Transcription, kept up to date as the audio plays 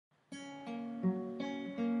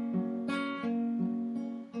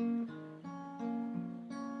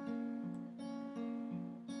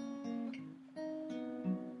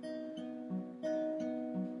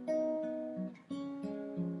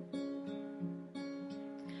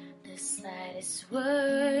Slightest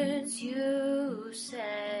words you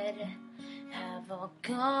said have all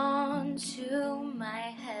gone to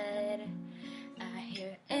my head. I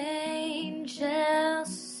hear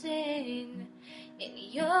angels sing in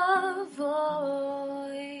your voice.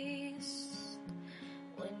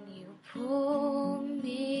 When you pull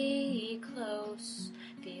me close,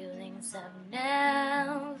 feelings I've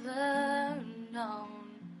never known.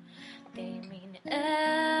 They mean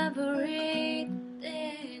everything.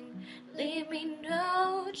 Leave me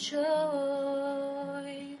no choice.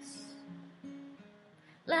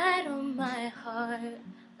 Light on my heart,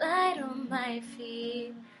 light on my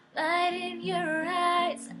feet, light in your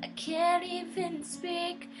eyes. I can't even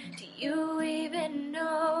speak. Do you even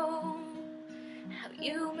know how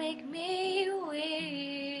you make me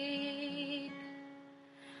weak?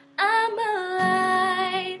 I'm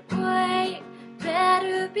a lightweight,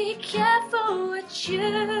 better be careful what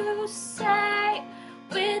you say.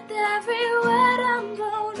 With every word I'm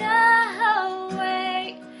blown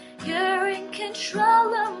away. You're in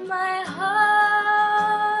control of my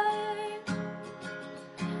heart.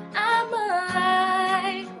 I'm a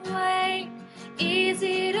lightweight,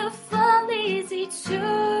 easy to fall, easy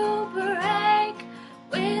to break.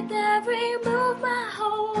 With every move my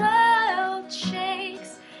whole world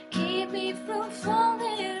shakes. Keep me from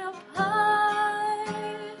falling apart.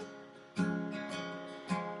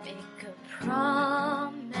 Make a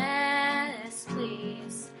promise,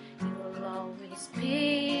 please. You'll always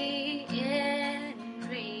be in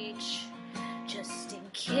reach. Just in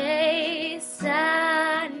case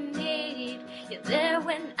I need you there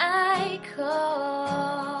when I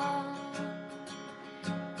call.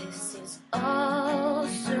 This is all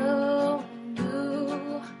so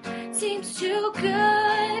new. Seems too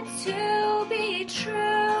good to be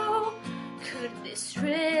true. Could this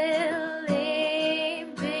really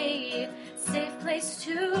be a safe place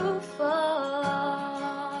to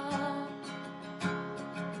fall?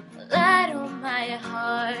 Light on my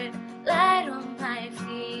heart, light on my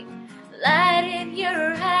feet, light in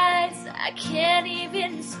your eyes. I can't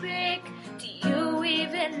even speak. Do you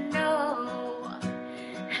even know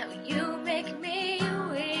how you make me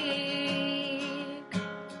weak?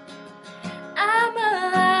 I'm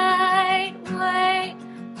a lightweight,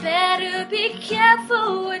 better be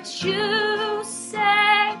careful what you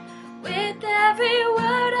say. With every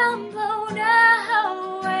word I'm blown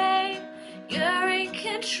away. You're in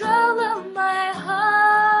control of my heart.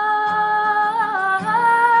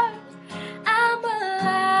 I'm a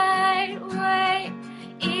lightweight,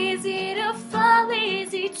 easy to fall,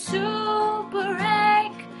 easy to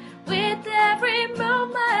break. With every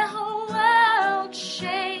move my whole world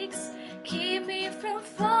shakes. Keep me from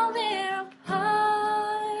falling